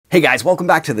Hey guys, welcome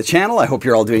back to the channel. I hope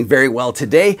you're all doing very well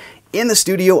today. In the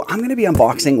studio, I'm going to be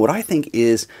unboxing what I think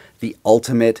is the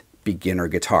ultimate beginner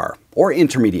guitar or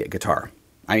intermediate guitar.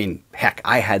 I mean, heck,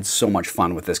 I had so much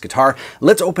fun with this guitar.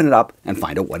 Let's open it up and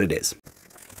find out what it is.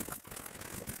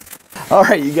 All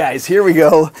right, you guys, here we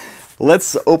go.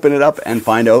 Let's open it up and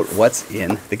find out what's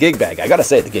in the gig bag. I gotta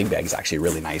say, the gig bag is actually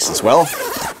really nice as well.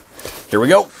 Here we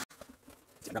go.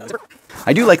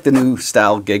 I do like the new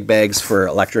style gig bags for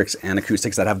electrics and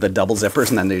acoustics that have the double zippers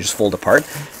and then they just fold apart.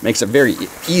 Makes it very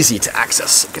easy to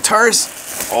access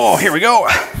guitars. Oh, here we go.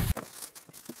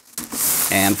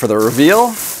 And for the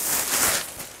reveal,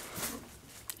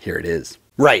 here it is.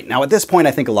 Right, now at this point,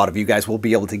 I think a lot of you guys will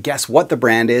be able to guess what the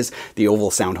brand is. The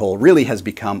oval sound hole really has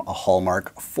become a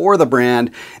hallmark for the brand.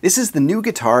 This is the new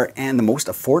guitar and the most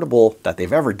affordable that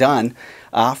they've ever done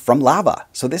from Lava.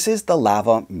 So this is the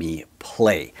Lava Me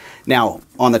Play. Now,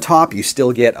 on the top, you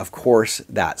still get, of course,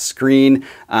 that screen.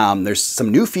 There's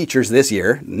some new features this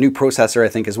year, new processor, I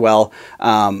think, as well,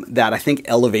 that I think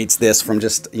elevates this from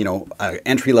just, you know, an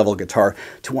entry-level guitar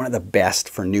to one of the best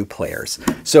for new players.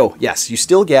 So yes, you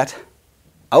still get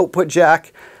output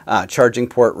jack, charging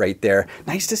port right there.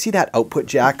 Nice to see that output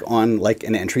jack on like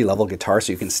an entry-level guitar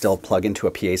so you can still plug into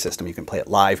a PA system. You can play it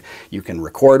live, you can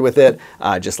record with it,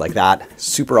 just like that.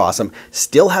 Super awesome.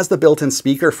 Still has the built-in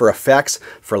speaker for effects,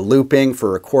 for looping,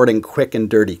 for recording quick and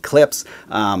dirty clips.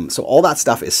 So all that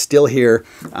stuff is still here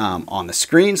on the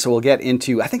screen. So we'll get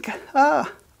into, I think,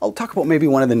 I'll talk about maybe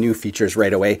one of the new features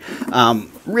right away.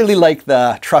 Really like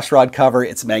the truss rod cover.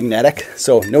 It's magnetic,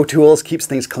 so no tools, keeps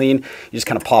things clean. You just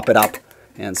kind of pop it up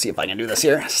and see if I can do this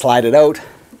here. Slide it out.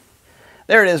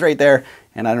 There it is right there.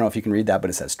 And I don't know if you can read that, but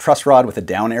it says truss rod with a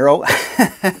down arrow.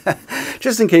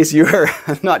 Just in case you are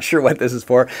not sure what this is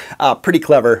for. Pretty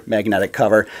clever magnetic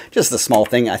cover. Just a small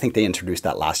thing. I think they introduced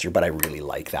that last year, but I really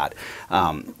like that.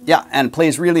 Yeah, and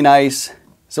plays really nice.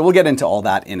 So we'll get into all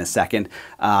that in a second.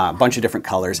 A bunch of different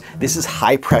colors. This is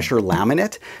high pressure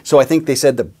laminate. So I think they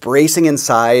said the bracing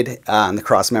inside and the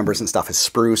cross members and stuff is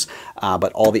spruce,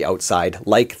 but all the outside,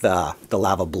 like the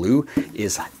Lava Blue,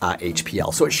 is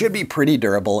HPL. So it should be pretty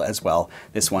durable as well.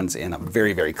 This one's in a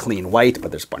very, very clean white, but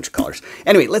there's a bunch of colors.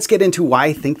 Anyway, let's get into why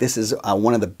I think this is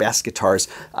one of the best guitars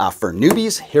for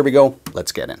newbies. Here we go.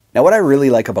 Let's get in. Now, what I really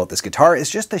like about this guitar is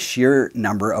just the sheer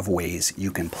number of ways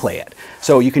you can play it.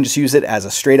 So you can just use it as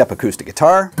a straight up acoustic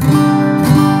guitar.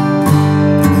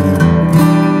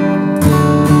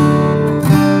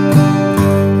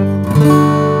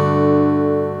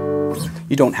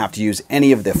 You don't have to use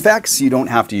any of the effects. You don't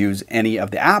have to use any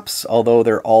of the apps, although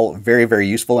they're all very, very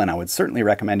useful. And I would certainly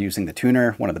recommend using the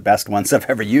tuner, one of the best ones I've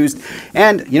ever used.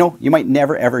 And you know, you might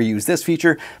never ever use this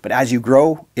feature, but as you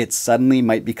grow, it suddenly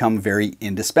might become very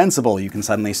indispensable. You can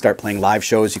suddenly start playing live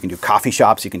shows. You can do coffee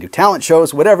shops. You can do talent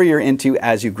shows, whatever you're into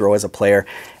as you grow as a player.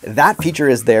 That feature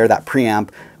is there, that preamp,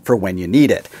 for when you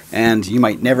need it. And you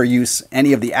might never use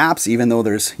any of the apps, even though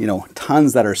there's, you know,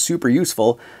 tons that are super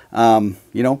useful, you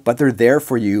know, but they're there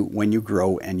for you when you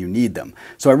grow and you need them.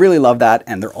 So I really love that,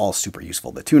 and they're all super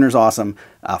useful. The tuner's awesome,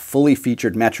 fully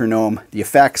featured metronome. The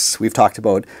effects we've talked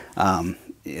about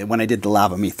when I did the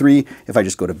Lava Me 3. If I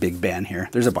just go to Big Band here,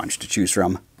 there's a bunch to choose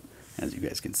from, as you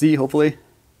guys can see, hopefully.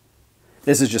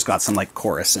 This has just got some like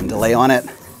chorus and delay on it.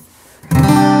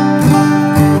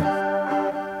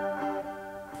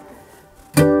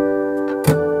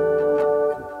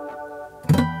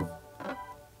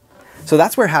 So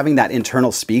that's where having that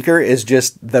internal speaker is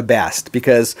just the best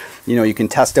because, you know, you can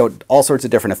test out all sorts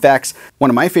of different effects. One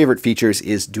of my favorite features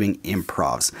is doing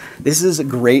improvs. This is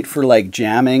great for like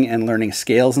jamming and learning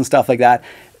scales and stuff like that.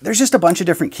 There's just a bunch of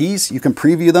different keys. You can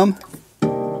preview them.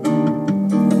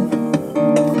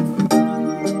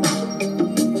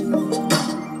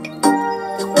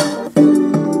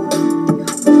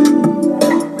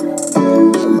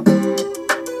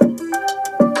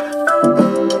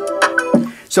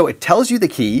 So it tells you the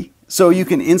key, so you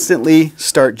can instantly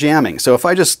start jamming. So if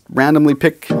I just randomly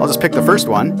pick, I'll just pick the first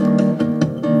one.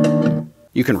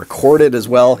 You can record it as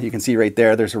well. You can see right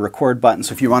there, there's a record button.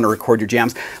 So if you want to record your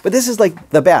jams, but this is like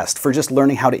the best for just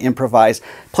learning how to improvise,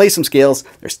 play some scales.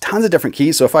 There's tons of different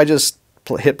keys. So if I just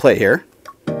hit play here,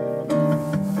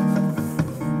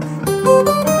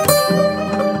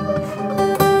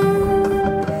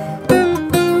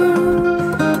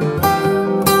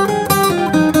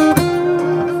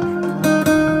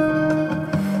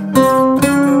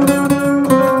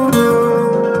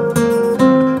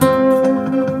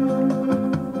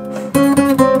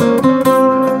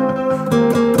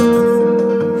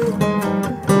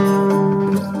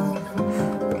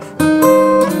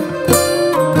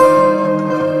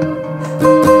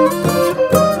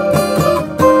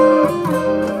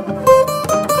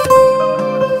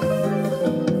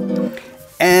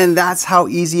 And that's how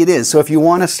easy it is. So if you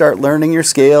want to start learning your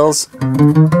scales,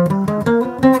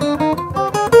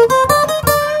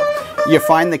 you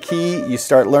find the key, you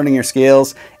start learning your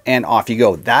scales, and off you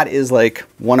go. That is like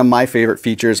one of my favorite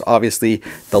features. Obviously,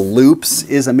 the loops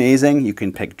is amazing. You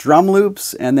can pick drum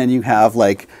loops, and then you have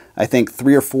like, I think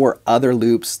 3 or 4 other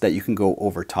loops that you can go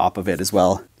over top of it as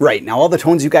well. Right, now all the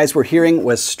tones you guys were hearing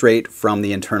was straight from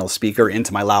the internal speaker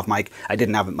into my lav mic. I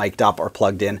didn't have it mic'd up or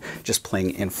plugged in, just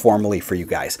playing informally for you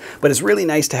guys. But it's really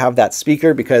nice to have that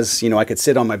speaker because, you know, I could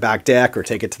sit on my back deck or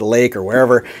take it to the lake or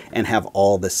wherever and have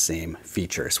all the same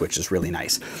features, which is really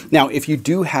nice. Now, if you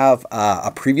do have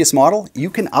a previous model, you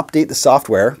can update the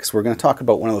software, because we're going to talk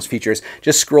about one of those features.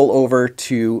 Just scroll over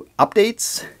to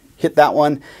updates, hit that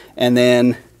one, and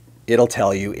then it'll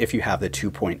tell you if you have the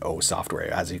 2.0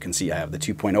 software. As you can see, I have the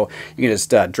 2.0. You can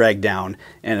just drag down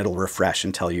and it'll refresh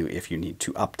and tell you if you need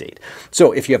to update.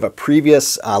 So if you have a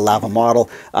previous Lava model,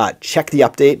 check the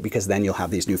update because then you'll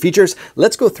have these new features.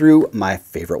 Let's go through my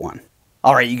favorite one.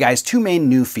 All right, you guys, 2 main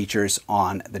new features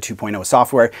on the 2.0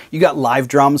 software. You got live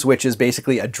drums, which is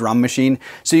basically a drum machine.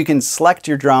 So you can select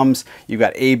your drums. You've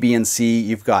got A, B, and C.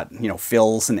 You've got, you know,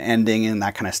 fills and ending and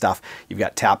that kind of stuff. You've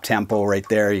got tap tempo right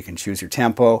there. You can choose your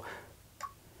tempo.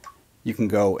 You can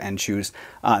go and choose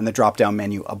in the drop-down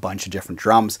menu a bunch of different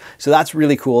drums. So that's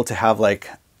really cool to have like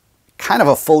kind of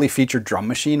a fully featured drum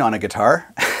machine on a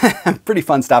guitar. Pretty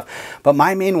fun stuff. But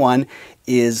my main one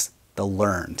is the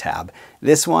Learn tab.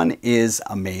 This one is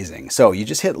amazing. So you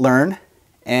just hit Learn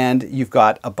and you've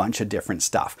got a bunch of different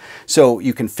stuff. So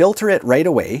you can filter it right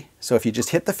away. So if you just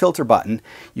hit the filter button,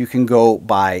 you can go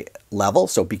by level.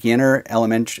 So beginner,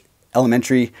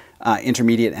 elementary,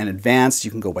 intermediate, and advanced.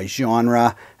 You can go by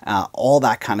genre, all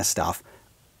that kind of stuff.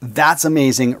 That's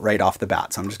amazing right off the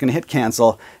bat. So I'm just going to hit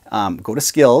cancel, go to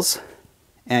skills,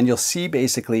 and you'll see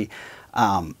basically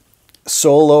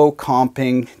solo,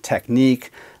 comping,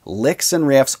 technique, licks and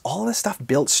riffs, all this stuff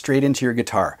built straight into your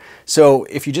guitar. So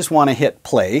if you just want to hit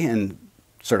play and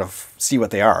sort of see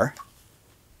what they are,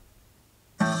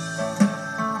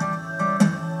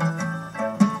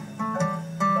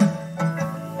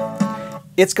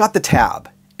 it's got the tab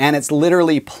and it's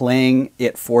literally playing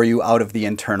it for you out of the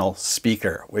internal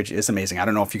speaker, which is amazing. I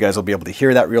don't know if you guys will be able to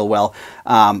hear that real well,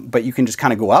 but you can just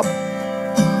kind of go up.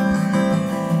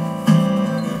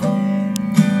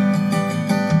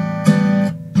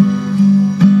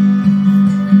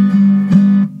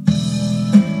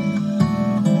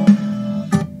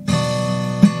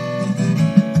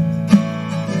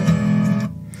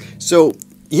 So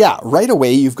yeah, right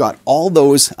away, you've got all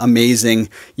those amazing,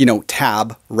 you know,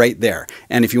 tab right there.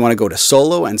 And if you want to go to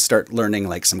solo and start learning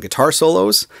like some guitar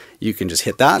solos, you can just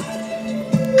hit that.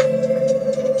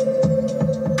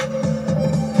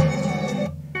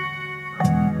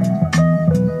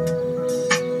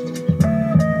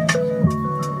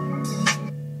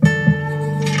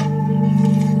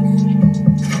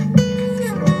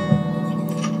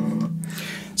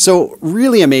 So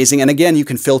really amazing. And again, you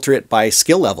can filter it by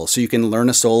skill level. So you can learn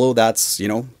a solo that's, you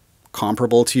know,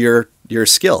 comparable to your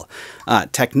skill.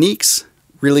 Techniques,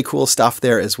 really cool stuff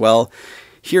there as well.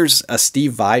 Here's a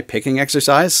Steve Vai picking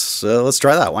exercise. So let's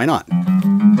try that. Why not?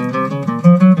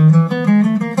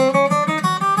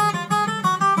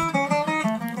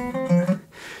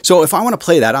 So if I want to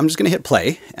play that, I'm just going to hit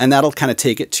play, and that'll kind of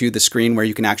take it to the screen where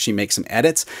you can actually make some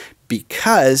edits,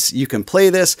 because you can play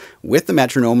this with the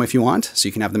metronome if you want. So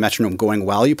you can have the metronome going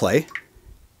while you play.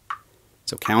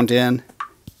 So count in.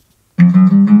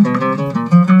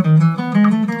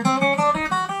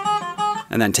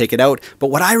 And then take it out. But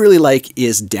what I really like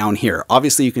is down here.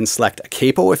 Obviously you can select a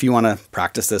capo if you want to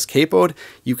practice this capoed.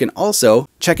 You can also,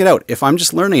 check it out, if I'm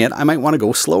just learning it, I might want to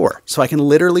go slower. So I can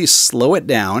literally slow it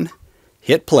down,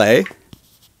 hit play.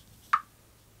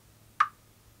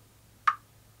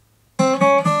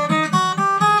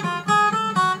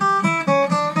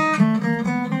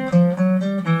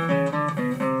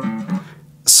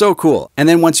 So cool. And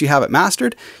then once you have it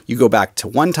mastered, you go back to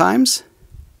 1 times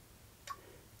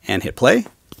and hit play.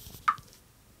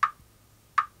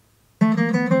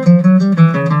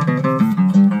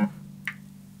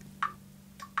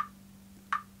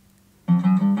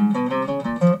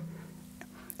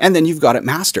 And then you've got it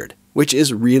mastered, which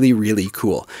is really, really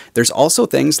cool. There's also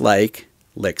things like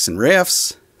licks and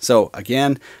riffs. So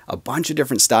again, a bunch of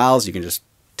different styles. You can just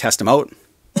test them out.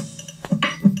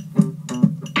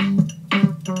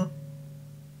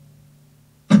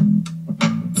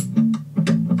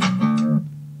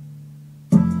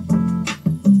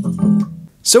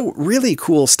 So really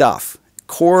cool stuff.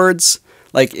 Chords,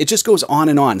 like it just goes on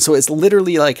and on. So it's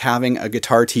literally like having a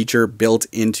guitar teacher built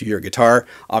into your guitar.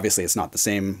 Obviously it's not the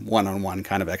same one-on-one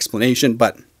kind of explanation,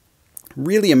 but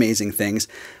Really amazing things.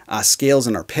 Scales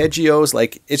and arpeggios,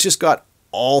 like it's just got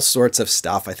all sorts of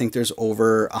stuff. I think there's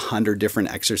over 100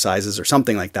 different exercises or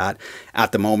something like that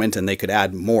at the moment, and they could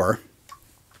add more.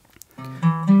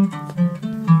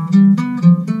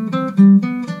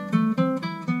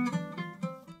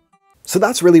 So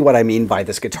that's really what I mean by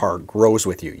this guitar grows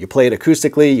with you. You play it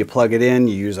acoustically, you plug it in,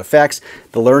 you use effects,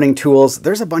 the learning tools.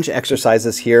 There's a bunch of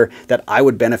exercises here that I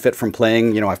would benefit from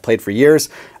playing. You know, I've played for years,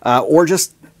 or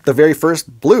just the very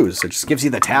first blues. It just gives you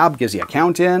the tab, gives you a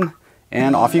count in,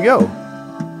 and off you go.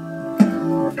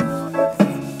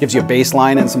 Gives you a bass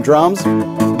line and some drums.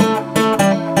 Then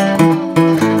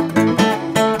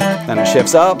it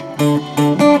shifts up.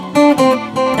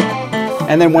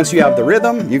 And then once you have the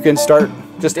rhythm, you can start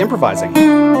just improvising.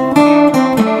 And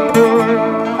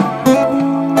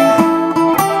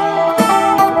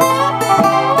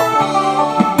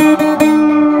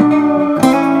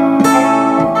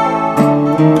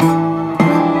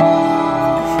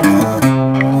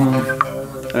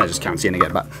that just counts you in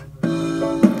again, but.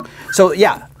 So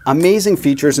yeah, amazing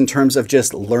features in terms of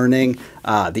just learning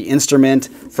the instrument,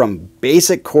 from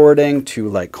basic chording to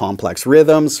like complex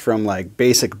rhythms, from like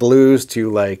basic blues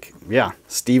to like, yeah,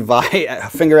 Steve Vai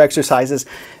finger exercises.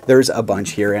 There's a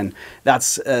bunch here, and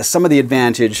that's some of the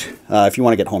advantage. If you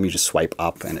want to get home, you just swipe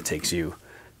up and it takes you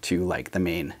to like the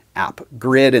main app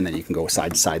grid, and then you can go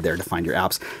side to side there to find your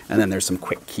apps. And then there's some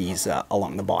quick keys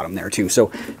along the bottom there too.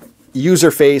 So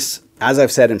user face, as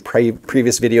I've said in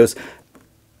previous videos,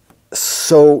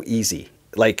 so easy.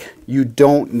 Like, you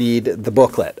don't need the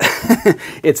booklet.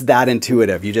 It's that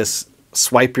intuitive. You just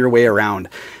swipe your way around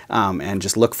and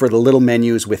just look for the little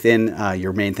menus within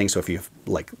your main thing. So if you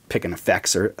like pick an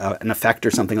effect or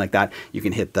something like that, you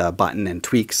can hit the button and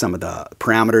tweak some of the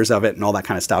parameters of it and all that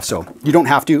kind of stuff. So you don't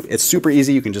have to. It's super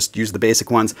easy. You can just use the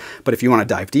basic ones. But if you want to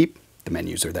dive deep, the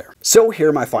menus are there. So here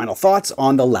are my final thoughts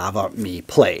on the Lava Me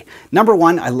Play. Number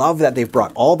one, I love that they've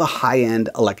brought all the high-end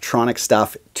electronic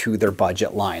stuff to their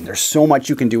budget line. There's so much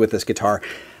you can do with this guitar.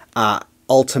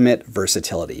 Ultimate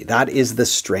versatility. That is the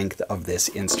strength of this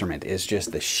instrument, is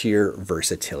just the sheer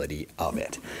versatility of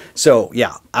it. So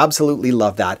yeah, absolutely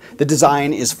love that. The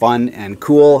design is fun and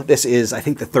cool. This is, I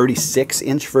think, the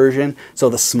 36-inch version, so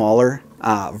the smaller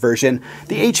version.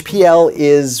 The HPL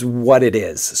is what it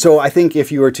is. So I think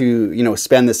if you were to, you know,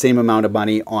 spend the same amount of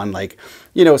money on like,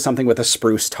 you know, something with a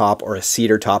spruce top or a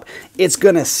cedar top, it's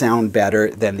gonna sound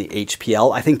better than the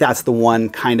HPL. I think that's the one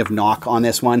kind of knock on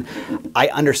this one. I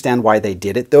understand why they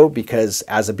did it though, because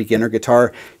as a beginner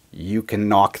guitar, you can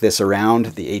knock this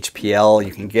around. The HPL,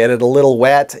 you can get it a little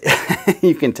wet.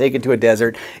 You can take it to a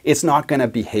desert. It's not gonna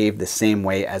behave the same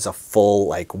way as a full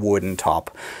like wooden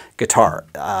top guitar.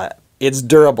 It's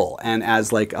durable, and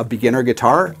as like a beginner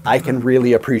guitar, I can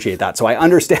really appreciate that. So I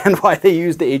understand why they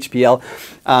use the HPL,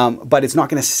 but it's not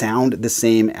going to sound the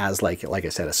same as like I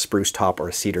said, a spruce top or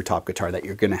a cedar top guitar that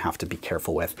you're going to have to be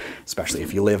careful with, especially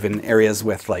if you live in areas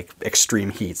with like extreme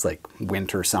heats, like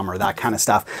winter, summer, that kind of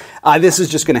stuff. This is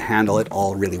just going to handle it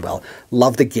all really well.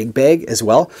 Love the gig bag as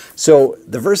well. So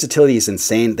the versatility is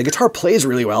insane. The guitar plays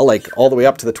really well, like all the way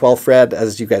up to the 12th fret,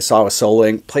 as you guys saw with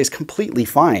soloing, plays completely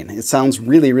fine. It sounds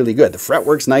really, really good. The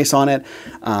fretwork's nice on it.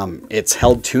 It's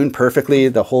held tuned perfectly.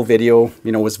 The whole video,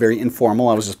 you know, was very informal.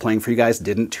 I was just playing for you guys,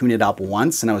 didn't tune it up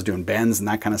once, and I was doing bends and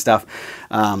that kind of stuff.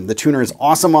 The tuner is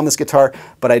awesome on this guitar,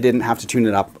 but I didn't have to tune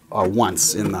it up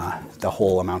once in the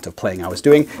whole amount of playing I was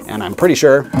doing, and I'm pretty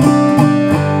sure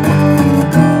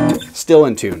still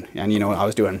in tune. And you know, I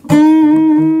was doing,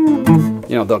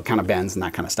 you know, the kind of bends and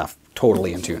that kind of stuff,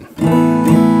 totally in tune.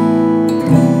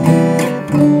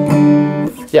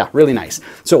 Yeah, really nice.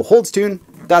 So holds tune,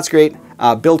 that's great.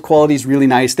 Build quality is really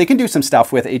nice. They can do some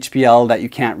stuff with HPL that you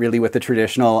can't really with the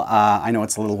traditional. I know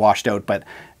it's a little washed out, but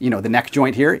you know, the neck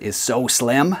joint here is so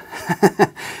slim.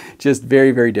 Just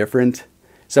very, very different.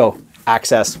 So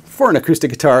access for an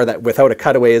acoustic guitar that without a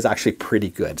cutaway is actually pretty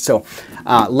good. So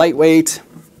lightweight,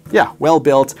 yeah, well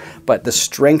built, but the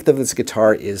strength of this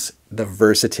guitar is the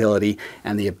versatility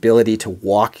and the ability to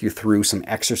walk you through some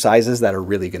exercises that are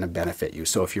really going to benefit you.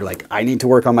 So if you're like, I need to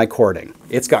work on my chording,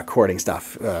 it's got chording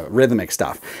stuff, rhythmic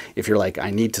stuff. If you're like, I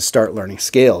need to start learning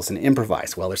scales and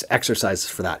improvise, well, there's exercises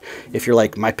for that. If you're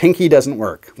like, my pinky doesn't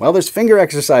work, well, there's finger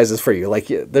exercises for you. Like,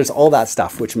 there's all that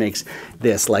stuff, which makes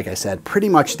this, like I said, pretty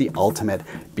much the ultimate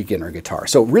beginner guitar.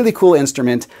 So really cool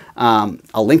instrument.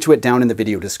 I'll link to it down in the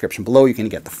video description below. You can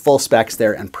get the full specs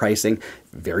there and pricing.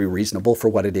 Very reasonable for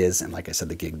what it is, and like I said,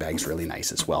 the gig bag's really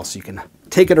nice as well, so you can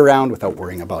take it around without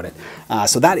worrying about it.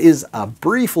 So that is a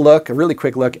brief look, a really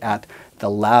quick look at the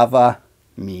Lava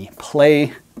Me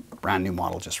Play. brand new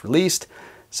model just released.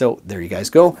 So there you guys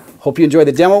go. Hope you enjoyed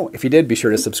the demo. If you did, be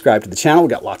sure to subscribe to the channel. We've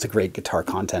got lots of great guitar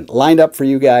content lined up for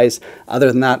you guys.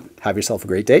 Other than that, have yourself a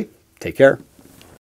great day. Take care.